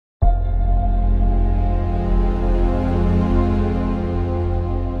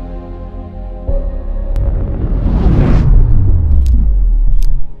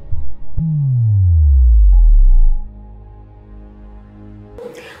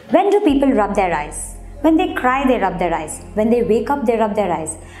When do people rub their eyes? When they cry, they rub their eyes. When they wake up, they rub their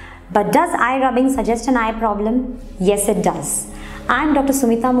eyes. But does eye rubbing suggest an eye problem? Yes, it does. I'm Dr.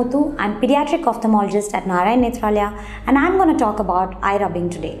 Sumitha Muthu. I'm pediatric ophthalmologist at Narayana Nethralaya, and I'm going to talk about eye rubbing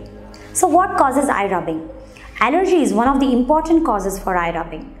today. So what causes eye rubbing? Allergy is one of the important causes for eye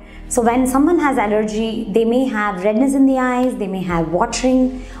rubbing. So when someone has allergy, they may have redness in the eyes, they may have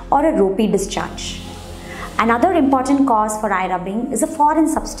watering or a ropey discharge. Another important cause for eye rubbing is a foreign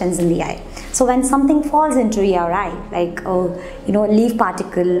substance in the eye. So when something falls into your eye, like a leaf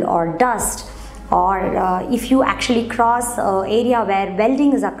particle or dust, or if you actually cross an area where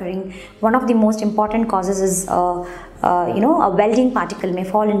welding is occurring, one of the most important causes is a welding particle may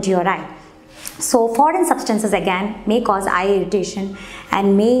fall into your eye. So foreign substances again may cause eye irritation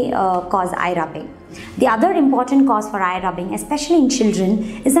and may cause eye rubbing. The other important cause for eye rubbing, especially in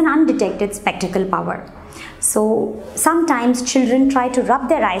children, is an undetected spectacle power. So sometimes children try to rub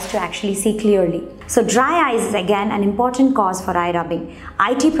their eyes to actually see clearly. So dry eyes is again an important cause for eye rubbing.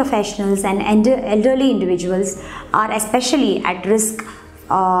 IT professionals and elderly individuals are especially at risk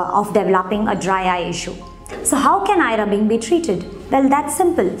of developing a dry eye issue. So how can eye rubbing be treated? Well, that's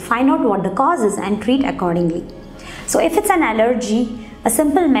simple. Find out what the cause is and treat accordingly. So if it's an allergy, a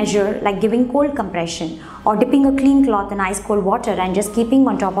simple measure like giving cold compression or dipping a clean cloth in ice cold water and just keeping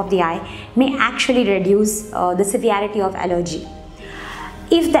on top of the eye may actually reduce the severity of allergy.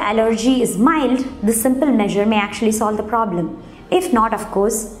 If the allergy is mild, this simple measure may actually solve the problem. If not, of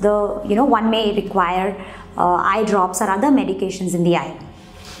course, one may require eye drops or other medications in the eye.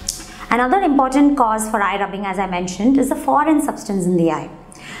 Another important cause for eye rubbing, as I mentioned, is a foreign substance in the eye.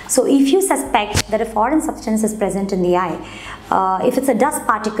 So if you suspect that a foreign substance is present in the eye, if it's a dust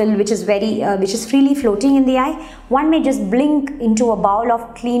particle which is freely floating in the eye, one may just blink into a bowl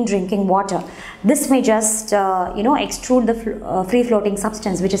of clean drinking water. This may just extrude the free floating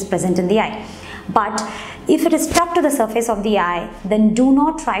substance which is present in the eye. But if it is stuck to the surface of the eye, then do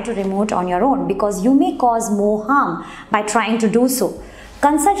not try to remove it on your own, because you may cause more harm by trying to do so.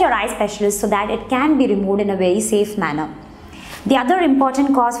 Consult your eye specialist so that it can be removed in a very safe manner. The other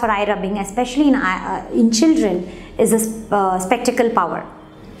important cause for eye rubbing, especially in children, is a spectacle power.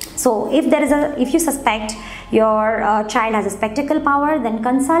 So if you suspect your child has a spectacle power, then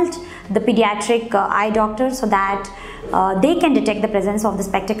consult the pediatric eye doctor so that they can detect the presence of the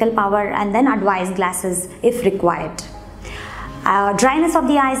spectacle power and then advise glasses if required. Dryness of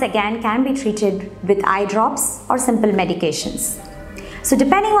the eyes again can be treated with eye drops or simple medications. So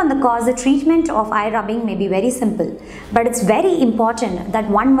depending on the cause, the treatment of eye rubbing may be very simple, but it's very important that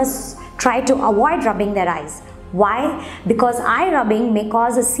one must try to avoid rubbing their eyes. Why? Because eye rubbing may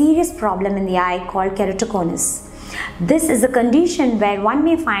cause a serious problem in the eye called keratoconus. This is a condition where one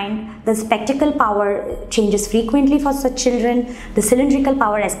may find the spectacle power changes frequently for such children. The cylindrical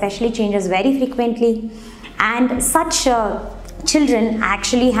power especially changes very frequently, and such children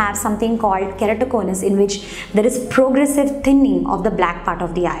actually have something called keratoconus, in which there is progressive thinning of the black part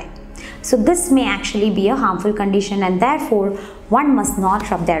of the eye. So this may actually be a harmful condition, and therefore one must not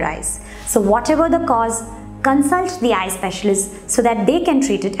rub their eyes. So whatever the cause, consult the eye specialist so that they can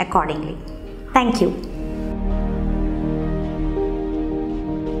treat it accordingly. Thank you.